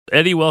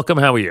Eddie, welcome.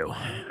 How are you?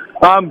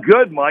 I'm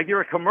good, Mike.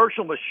 You're a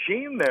commercial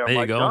machine there. There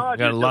you go. God,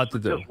 Got a lot to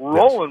do. Just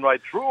rolling right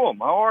through them.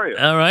 How are you?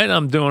 All right,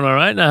 I'm doing all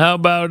right. Now, how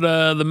about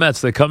the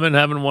Mets? They come in,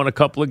 having won a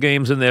couple of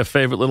games in their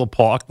favorite little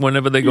park.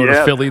 Whenever they go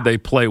to Philly, they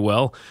play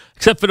well,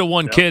 except for the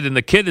one kid, and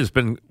the kid has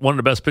been one of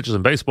the best pitchers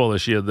in baseball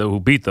this year, who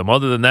beat them.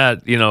 Other than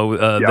that,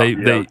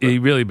 he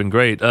really been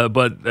great.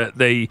 But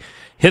they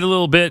hit a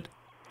little bit.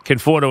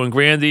 Conforto and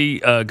Grandy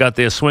got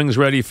their swings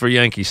ready for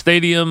Yankee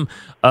Stadium.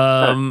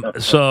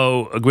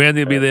 So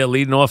Grandy will be there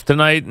leading off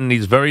tonight, and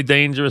he's very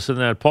dangerous in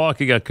that park.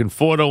 He got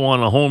Conforto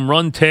on a home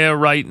run tear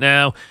right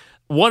now.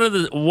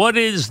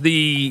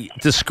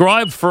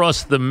 Describe for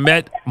us the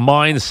Met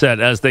mindset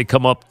as they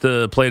come up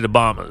to play the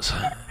Bombers?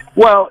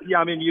 Well, yeah,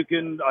 I mean, you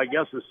can, I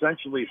guess,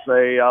 essentially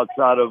say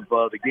outside of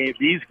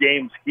these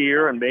games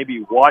here and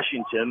maybe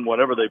Washington,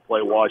 whenever they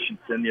play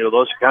Washington,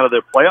 those are kind of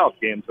their playoff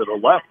games that are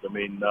left. I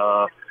mean,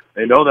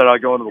 they know they're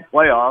not going to the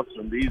playoffs,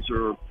 and these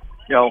are,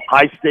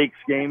 high-stakes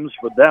games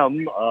for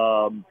them.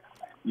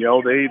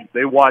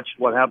 They watched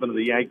what happened to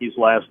the Yankees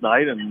last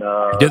night. And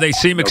do they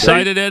seem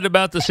excited, Ed,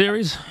 about the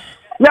series?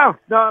 Yeah,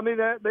 no, I mean,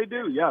 they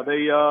do. Yeah,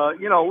 they,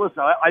 listen,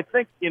 I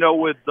think,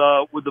 with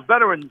the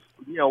veterans,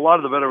 a lot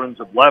of the veterans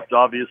have left,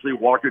 obviously.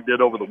 Walker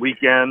did over the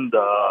weekend.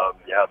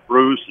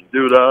 Bruce and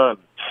Duda and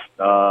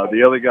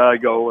the other guy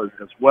go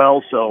as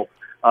well. So,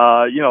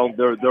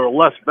 there are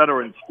less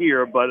veterans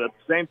here, but at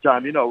the same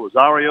time,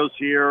 Rosario's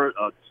here.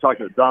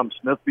 Talking to Dom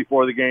Smith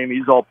before the game,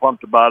 he's all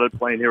pumped about it,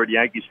 playing here at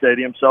Yankee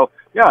Stadium. So,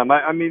 yeah,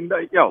 I mean,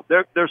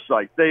 they're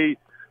psyched.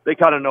 They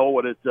kind of know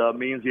what it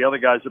means. The other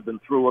guys have been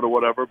through it or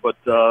whatever, but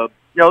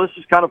this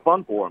is kind of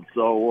fun for them.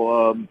 So,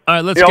 all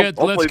right, let's go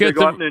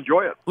out and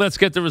enjoy it. Let's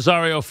get to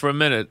Rosario for a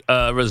minute.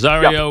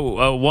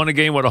 Rosario won a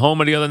game with a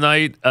homer the other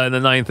night in the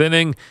ninth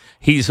inning.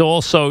 He's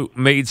also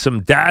made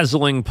some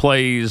dazzling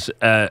plays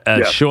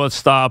at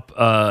shortstop.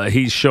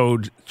 He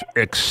showed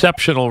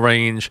exceptional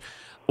range.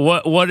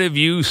 What have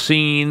you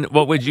seen?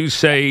 What would you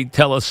say?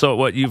 Tell us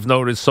what you've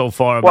noticed so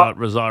far about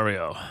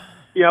Rosario.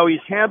 He's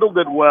handled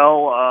it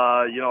well.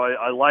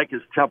 I like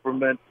his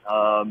temperament.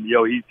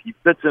 He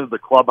fits into the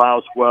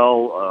clubhouse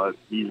well.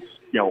 He's,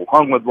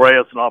 hung with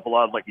Reyes an awful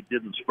lot like he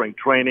did in spring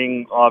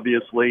training,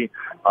 obviously.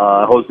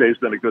 Jose's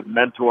been a good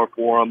mentor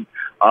for him.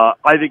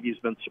 I think he's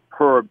been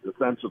superb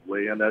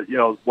defensively. And,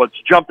 what's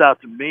jumped out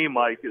to me,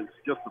 Mike, is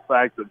just the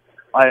fact that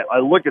I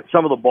look at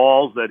some of the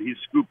balls that he's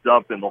scooped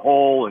up in the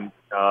hole and,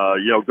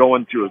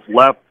 going to his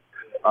left.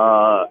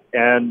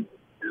 And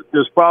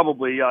there's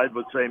probably, I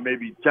would say,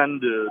 maybe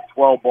 10 to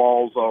 12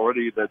 balls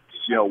already that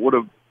would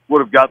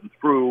have gotten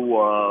through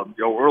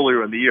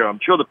earlier in the year. I'm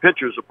sure the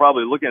pitchers are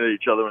probably looking at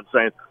each other and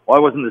saying, "Why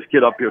wasn't this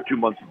kid up here 2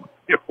 months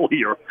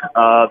earlier?"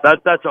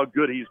 That's how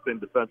good he's been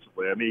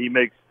defensively. I mean, he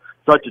makes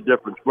such a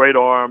difference. Great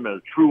arm, a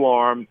true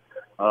arm.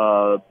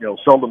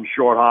 Seldom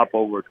short hop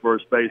over at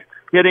first base.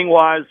 Hitting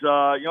wise,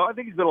 I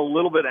think he's been a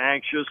little bit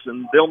anxious,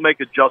 and they'll make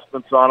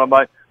adjustments on him.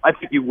 I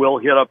think he will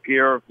hit up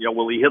here.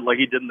 Will he hit like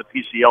he did in the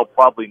PCL?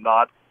 Probably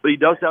not. But he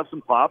does have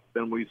some pop,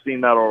 and we've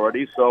seen that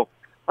already. So,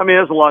 I mean,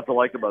 there's a lot to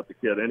like about the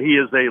kid, and he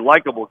is a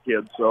likable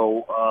kid.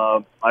 So,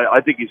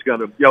 I think he's going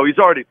to. He's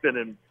already fit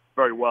in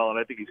very well, and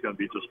I think he's going to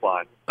be just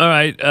fine. All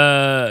right.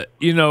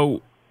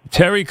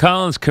 Terry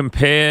Collins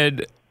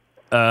compared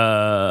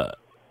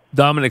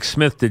Dominic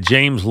Smith to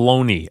James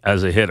Loney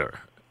as a hitter.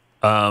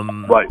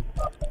 Right.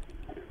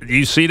 Do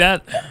you see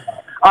that?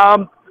 I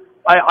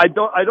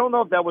don't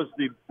know if that was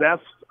the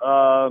best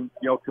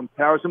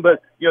comparison,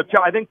 but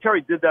I think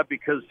Terry did that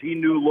because he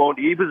knew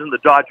Loney. He was in the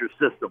Dodgers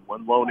system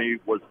when Loney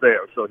was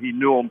there, so he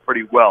knew him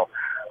pretty well.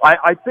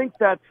 I think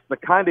that's the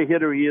kind of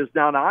hitter he is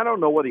now. Now I don't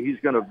know whether he's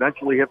going to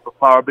eventually hit for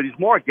power, but he's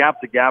more a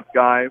gap to gap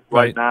guy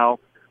right now.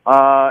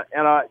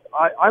 And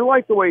I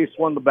like the way he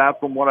swung the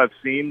bat from what I've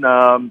seen.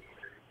 I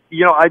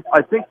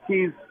think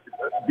he's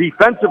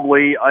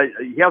defensively,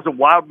 he hasn't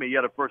wowed me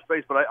yet at first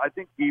base, but I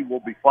think he will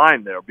be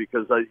fine there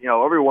because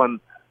everyone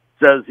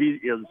says he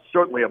is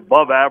certainly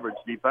above average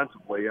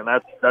defensively, and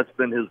that's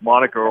been his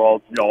moniker all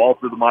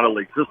through the minor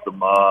league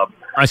system.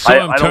 I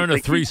saw him turn a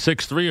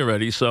 3.63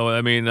 already, so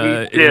I mean,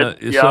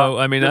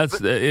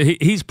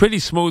 he's pretty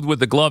smooth with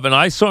the glove, and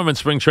I saw him in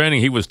spring training.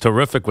 He was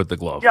terrific with the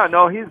glove. Yeah,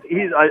 no,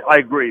 I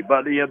agree,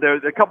 but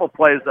there's a couple of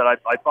plays that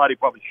I thought he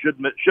probably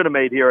should have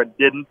made here and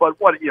didn't. But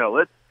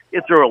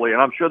it's early, and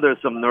I'm sure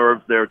there's some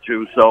nerves there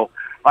too. So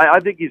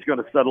I think he's going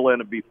to settle in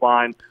and be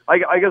fine.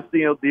 I guess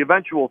the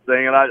eventual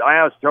thing, and I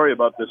asked Terry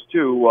about this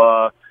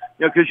too,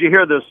 because you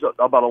hear this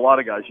about a lot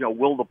of guys.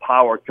 Will the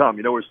power come?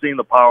 We're seeing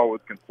the power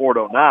with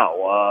Conforto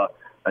now.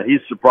 And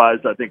he's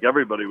surprised, I think,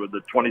 everybody with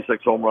the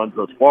 26 home runs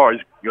thus far. He's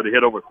going to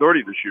hit over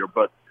 30 this year.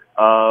 But,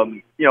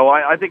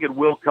 I think it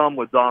will come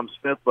with Dom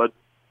Smith. But,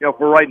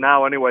 for right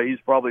now anyway, he's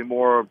probably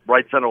more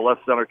right center,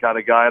 left center kind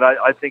of guy. And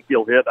I think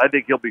he'll hit. I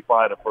think he'll be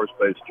fine at first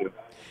base, too.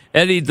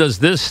 Eddie, does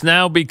this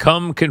now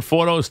become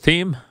Conforto's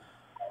team?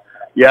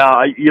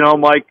 Yeah,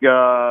 Mike,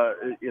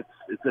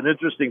 it's an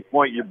interesting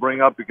point you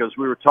bring up because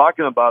we were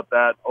talking about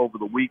that over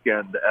the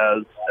weekend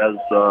as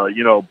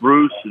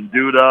Bruce and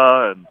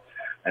Duda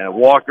and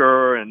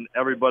Walker and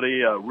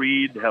everybody,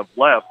 Reed have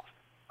left.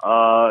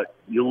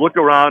 You look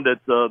around at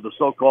the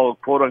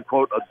so-called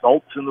quote-unquote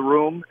adults in the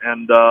room,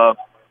 and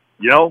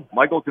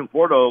Michael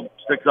Conforto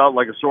sticks out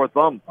like a sore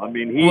thumb. I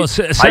mean,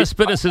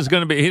 Cespedes is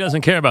going to be. He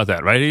doesn't care about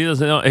that, right? He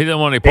doesn't want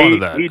any part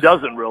of that. He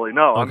doesn't really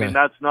know. Okay. I mean,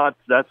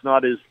 that's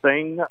not his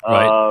thing.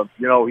 Right.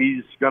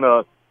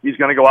 He's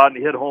gonna go out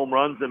and hit home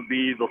runs and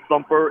be the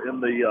thumper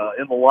in the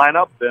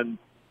lineup and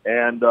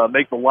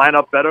make the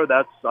lineup better.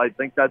 I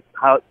think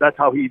that's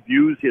how he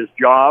views his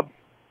job.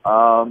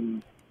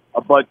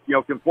 But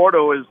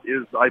Conforto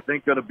is I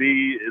think going to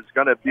be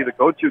the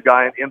go-to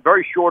guy in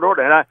very short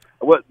order. And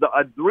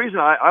the reason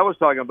I was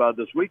talking about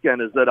this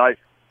weekend is that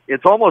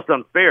it's almost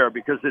unfair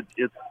because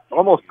it's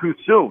almost too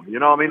soon.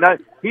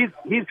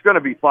 He's going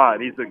to be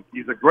fine.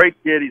 He's a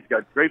great kid. He's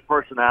got great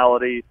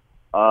personality.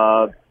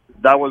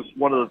 That was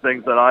one of the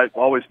things that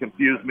always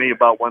confused me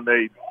about when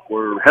they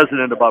were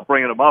hesitant about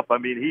bringing him up. I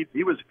mean,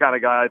 he was the kind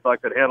of guy I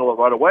thought could handle it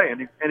right away,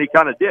 and he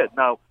kind of did.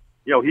 Now,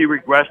 he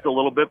regressed a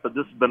little bit, but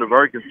this has been a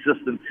very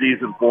consistent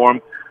season for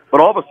him.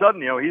 But all of a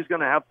sudden, he's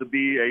going to have to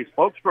be a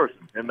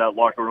spokesperson in that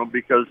locker room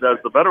because as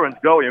the veterans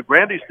go,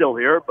 Grandy's still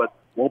here, but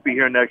won't be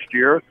here next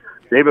year.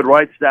 David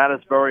Wright's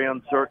status very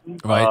uncertain.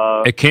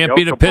 Right. It can't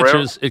be the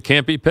pitchers. It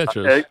can't be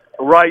pitchers.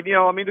 Right.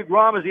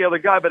 DeGrom is the other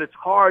guy, but it's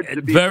hard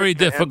to be. Very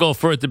difficult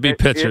for it to be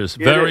pitchers.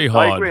 Very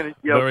hard. I agree. And,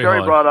 very Terry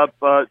hard.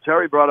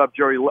 brought up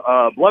Jerry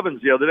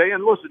Blevins the other day,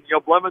 and listen,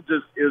 Blevins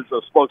is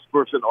a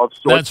spokesperson of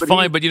sorts. That's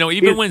fine, but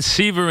even when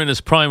Seaver in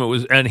his prime,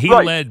 he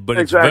led, but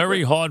it's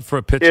very hard for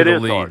a pitcher to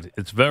lead. Hard.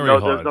 It's very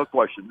hard. There's no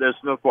question. There's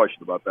no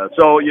question about that.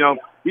 So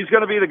he's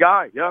going to be the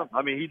guy. Yeah,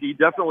 I mean he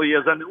definitely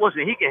is. And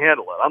listen, he can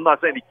handle it. I'm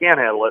not saying he can't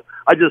handle it.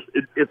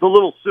 It's a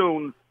little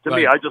soon to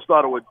me. I just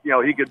thought it would.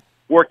 He could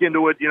work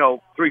into it,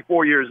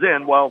 3-4 years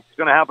in. Well, it's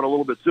going to happen a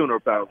little bit sooner,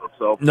 apparently.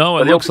 So no,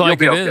 it looks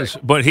like it is.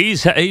 But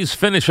he's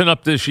finishing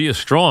up this year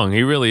strong.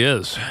 He really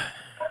is.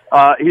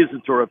 He's a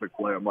terrific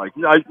player, Mike.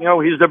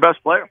 He's their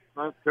best player.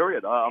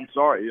 Period. I'm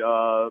sorry.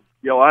 I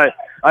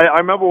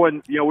remember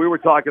when we were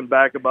talking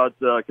back about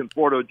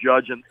Conforto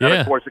Judge, and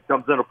of course it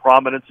comes into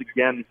prominence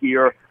again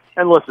here.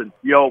 And listen,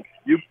 you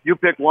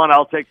pick one,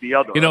 I'll take the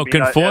other.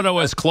 Conforto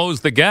has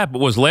closed the gap. It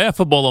was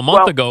laughable a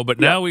month ago, but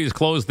now he's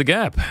closed the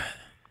gap.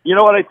 You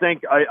know what I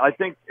think? I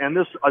think, and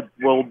this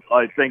will,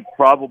 I think,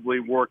 probably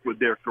work with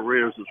their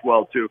careers as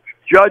well too.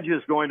 Judge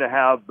is going to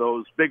have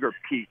those bigger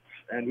peaks,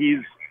 and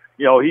he's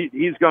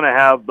going to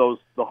have the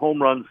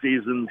home run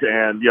seasons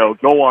and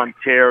go on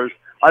tears.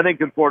 I think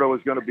Conforto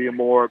is going to be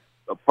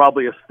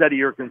probably a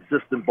steadier,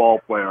 consistent ball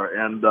player,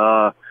 and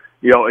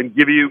and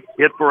give you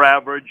hit for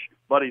average.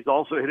 But he's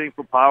also hitting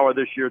for power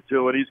this year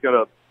too, and he's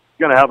going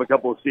to have a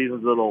couple of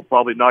seasons that'll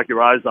probably knock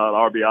your eyes out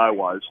RBI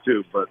wise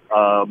too. But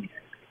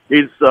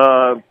he's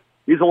a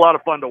lot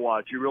of fun to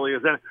watch. He really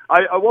is. And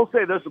I will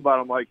say this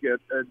about him, Mike,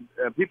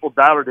 and people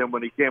doubted him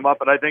when he came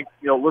up, and I think,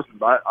 listen,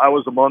 I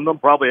was among them.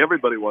 Probably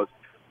everybody was.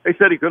 They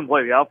said he couldn't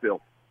play the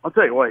outfield. I'll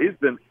tell you what, he's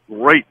been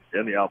great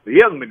in the outfield.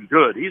 He hasn't been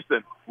good. He's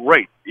been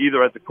great,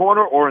 either at the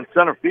corner or in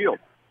center field.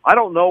 I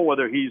don't know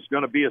whether he's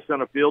going to be a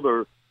center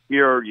fielder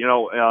here,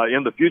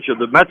 in the future.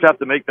 The Mets have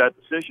to make that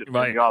decision in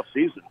the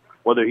offseason,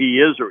 whether he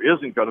is or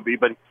isn't going to be,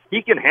 but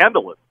he can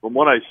handle it from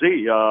what I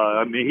see.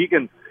 I mean, he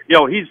can,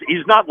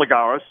 he's not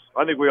Lagares.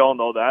 I think we all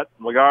know that.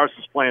 Lagares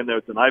is playing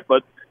there tonight,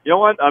 but you know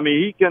what? I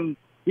mean,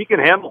 he can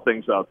handle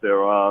things out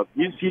there.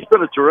 He's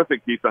been a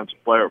terrific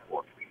defensive player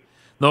for him.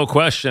 No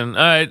question.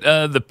 All right,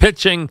 the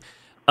pitching,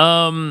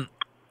 DeGrom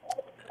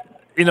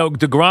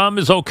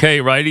is okay,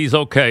 right? He's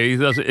okay.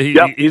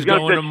 He's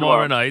going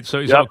tomorrow night, so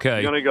he's okay.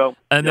 He's going to go.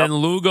 And then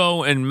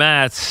Lugo and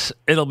Matz,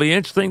 it'll be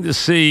interesting to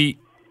see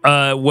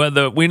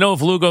whether we know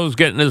if Lugo's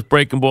getting his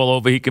breaking ball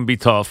over, he can be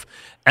tough.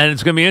 And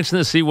it's going to be interesting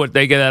to see what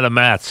they get out of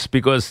Matz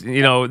because,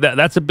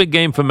 that's a big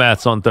game for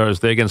Matz on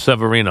Thursday against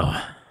Severino.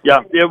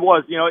 Yeah, it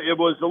was. It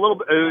was a little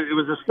bit. It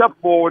was a step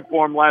forward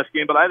for him last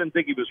game, but I didn't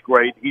think he was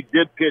great. He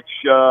did pitch.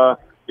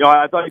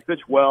 I thought he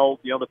pitched well.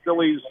 The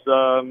Phillies.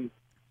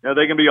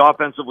 They can be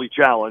offensively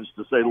challenged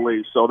to say the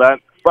least.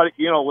 But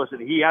listen,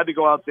 he had to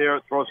go out there,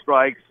 throw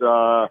strikes,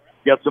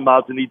 get some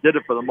outs, and he did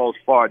it for the most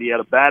part. He had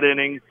a bad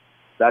inning.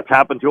 That's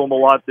happened to him a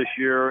lot this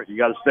year. You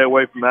got to stay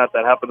away from that.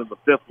 That happened in the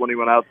fifth when he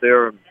went out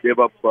there and gave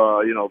up,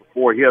 the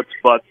 4 hits.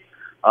 But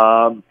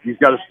he's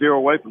got to steer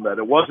away from that.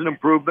 It was an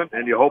improvement,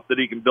 and you hope that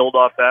he can build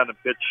off that and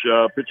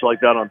pitch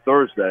like that on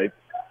Thursday.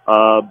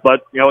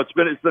 But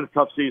it's been a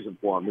tough season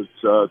for him.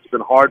 It's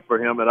been hard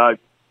for him, and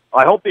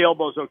I hope the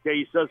elbow's okay.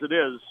 He says it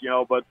is,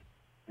 but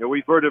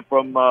we've heard it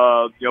from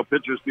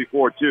pitchers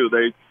before too.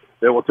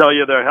 They will tell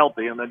you they're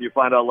healthy, and then you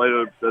find out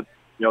later that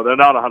they're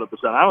not 100%.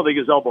 I don't think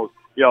his elbow's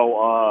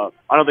I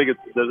don't think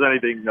there's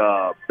anything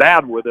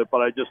bad with it,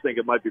 but I just think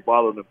it might be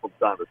bothering him from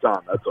time to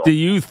time. That's all. Do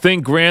you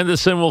think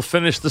Granderson will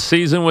finish the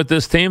season with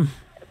this team?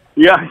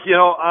 Yeah,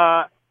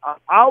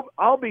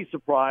 I'll be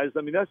surprised.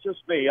 I mean, that's just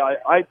me.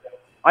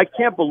 I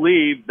can't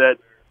believe that.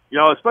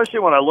 Especially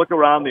when I look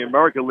around the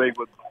American League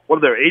with, what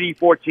are there,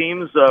 84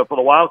 teams for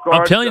the wild card?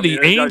 I'm telling you,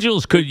 the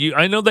Angels could use,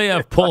 I know they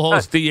have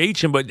Pujols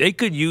DHing, but they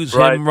could use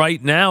him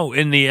right now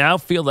in the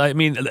outfield. I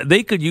mean,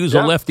 they could use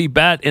a lefty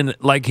bat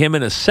like him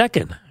in a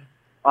second.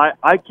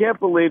 I can't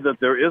believe that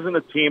there isn't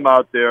a team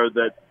out there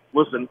that,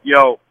 listen,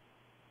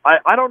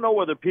 I don't know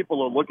whether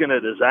people are looking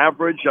at his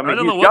average. I mean, I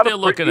don't know what they're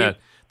looking at.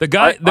 The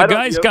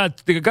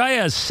guy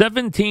has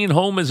 17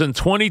 homers and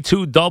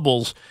 22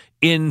 doubles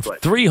in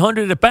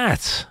 300 at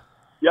bats.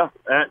 Yeah,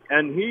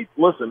 and he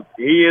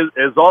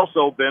has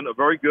also been a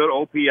very good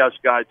OPS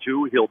guy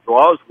too. He'll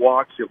draw his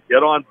walks. He'll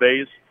get on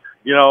base.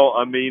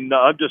 I'm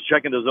just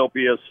checking his OPS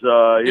here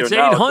it's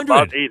now.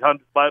 800. It's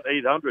about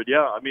 800.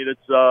 Yeah, I mean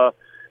it's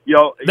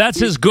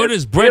that's as good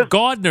as Brett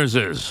Gardner's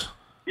is.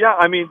 Yeah,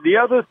 I mean the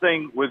other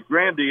thing with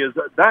Grandy is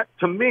that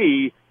to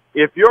me,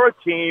 if you're a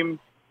team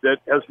that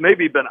has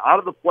maybe been out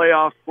of the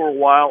playoffs for a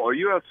while, or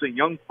you have some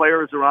young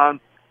players around,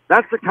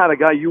 that's the kind of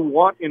guy you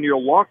want in your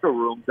locker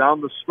room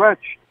down the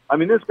stretch. I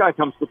mean, this guy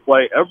comes to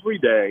play every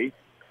day.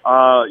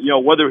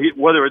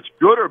 Whether it's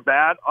good or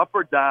bad, up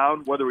or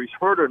down, whether he's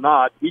hurt or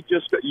not,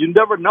 you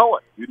never know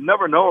it. You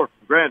never know it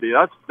from Grandy.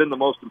 That's been the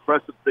most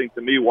impressive thing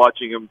to me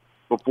watching him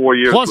for 4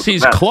 years. Plus,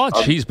 he's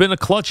clutch. He's been a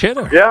clutch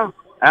hitter. Yeah,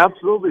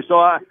 absolutely.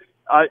 So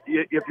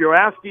if you're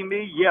asking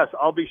me, yes,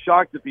 I'll be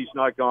shocked if he's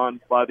not gone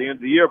by the end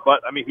of the year.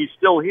 But I mean, he's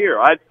still here.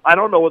 I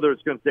don't know whether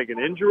it's going to take an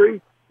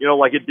injury,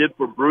 like it did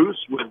for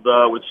Bruce with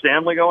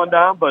Stanley going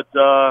down, but.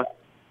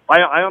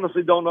 I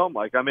honestly don't know,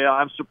 Mike. I mean,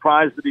 I'm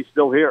surprised that he's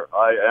still here.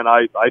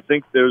 I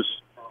think there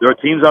are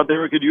teams out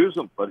there who could use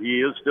him, but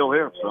he is still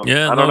here. So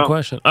yeah, I don't know.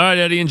 Question. All right,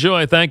 Eddie,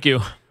 enjoy. Thank you.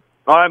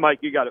 All right, Mike,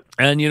 you got it.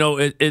 And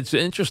it's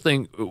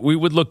interesting. We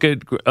would look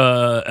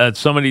at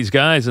some of these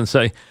guys and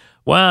say,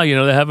 wow,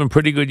 they're having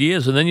pretty good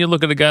years. And then you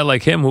look at a guy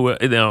like him who,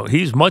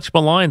 he's much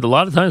maligned a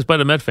lot of times by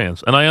the Met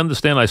fans. And I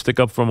understand I stick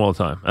up for him all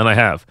the time, and I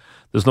have.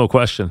 There's no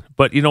question.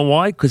 But you know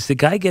why? Because the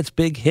guy gets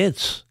big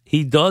hits.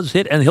 He does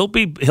hit, and he'll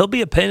be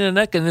a pain in the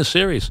neck in this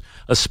series,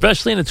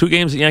 especially in the 2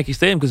 games at Yankee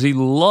Stadium, because he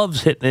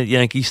loves hitting at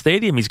Yankee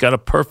Stadium. He's got a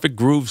perfect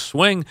groove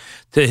swing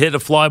to hit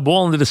a fly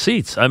ball into the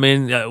seats. I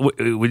mean,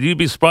 would you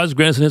be surprised if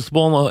Granson hits the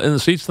ball in the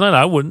seats tonight?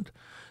 I wouldn't.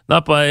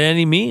 Not by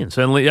any means.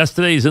 And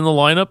yesterday he's in the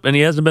lineup, and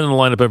he hasn't been in the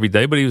lineup every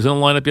day, but he was in the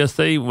lineup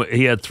yesterday.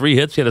 He had 3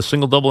 hits. He had a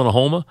single, double, and a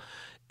homer.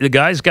 The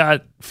guy's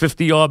got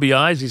 50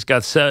 RBIs. He's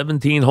got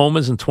 17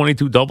 homers and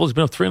 22 doubles. He's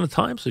been up 300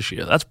 times this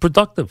year. That's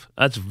productive.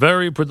 That's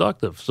very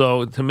productive.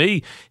 So, to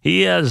me,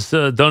 he has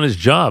done his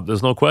job.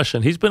 There's no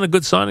question. He's been a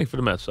good signing for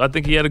the Mets. I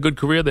think he had a good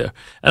career there.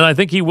 And I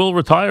think he will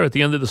retire at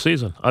the end of the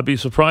season. I'd be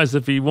surprised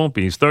if he won't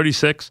be. He's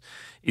 36.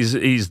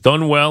 He's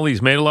done well.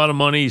 He's made a lot of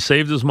money. He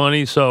saved his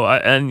money. So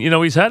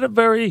he's had a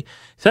very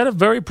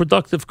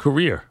productive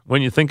career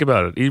when you think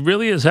about it. He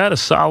really has had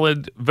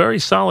a very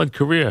solid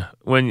career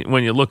when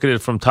you look at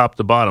it from top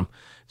to bottom.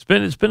 It's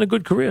been a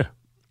good career.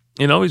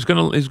 He's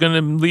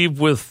gonna leave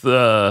with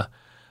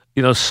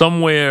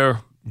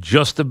somewhere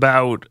just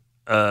about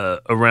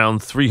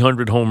around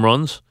 300 home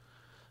runs.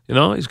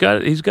 He's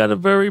got a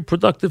very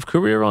productive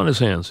career on his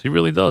hands. He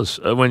really does.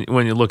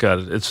 When you look at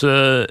it, it's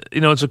a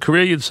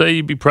career you'd say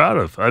you'd be proud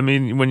of. I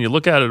mean, when you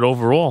look at it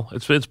overall,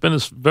 it's been a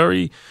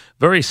very,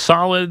 very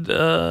solid.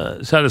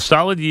 He's had a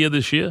solid year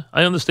this year.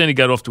 I understand he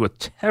got off to a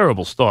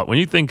terrible start. When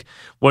you think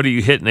what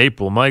he hit in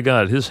April, my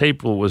God, his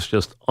April was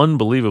just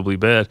unbelievably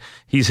bad.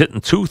 He's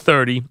hitting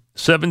 230,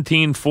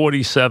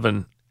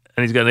 1747,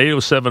 and he's got an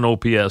 807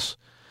 OPS,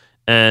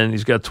 and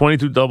he's got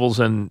 22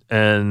 doubles and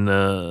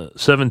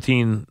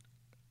 17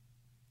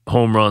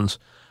 home runs.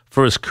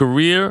 For his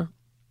career,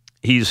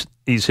 he's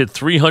hit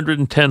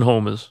 310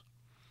 homers.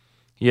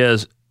 He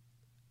has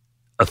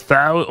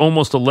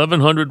almost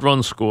 1,100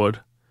 runs scored.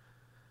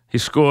 He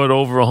scored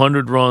over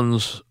 100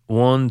 runs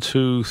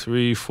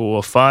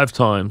 5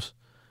 times.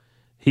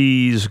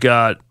 He's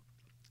got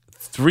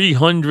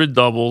 300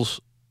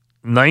 doubles,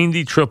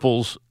 90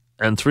 triples,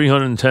 and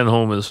 310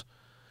 homers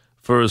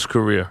for his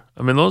career.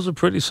 I mean, those are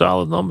pretty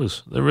solid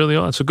numbers. They really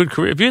are. It's a good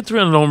career. If you had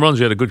 300 home runs,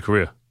 you had a good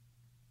career.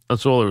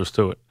 That's all there is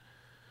to it.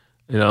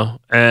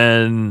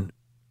 And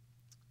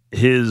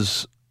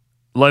his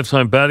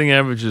lifetime batting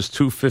average is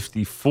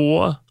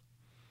 254.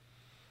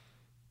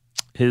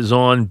 His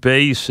on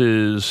base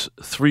is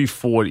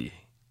 340,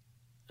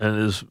 and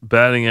his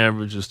batting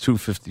average is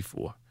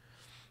 254.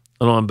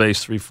 And on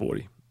base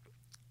 340.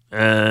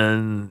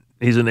 And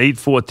he's an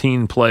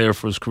 814 player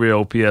for his career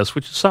OPS,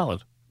 which is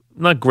solid.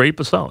 Not great,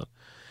 but solid.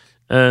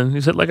 And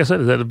he's had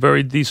a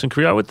very decent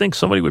career. I would think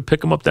somebody would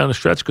pick him up down the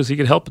stretch because he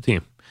could help a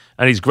team.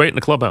 And he's great in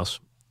the clubhouse.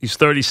 He's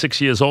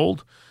 36 years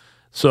old,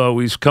 so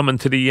he's coming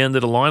to the end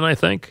of the line, I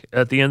think.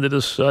 At the end of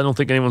this, I don't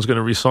think anyone's going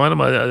to re-sign him.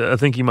 I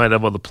think he might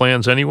have other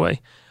plans anyway.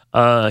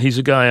 He's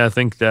a guy I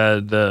think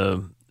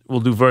that will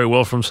do very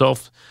well for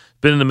himself.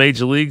 Been in the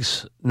major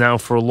leagues now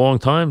for a long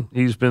time.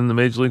 He's been in the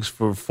major leagues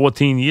for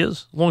 14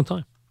 years, a long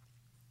time.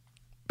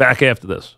 Back after this.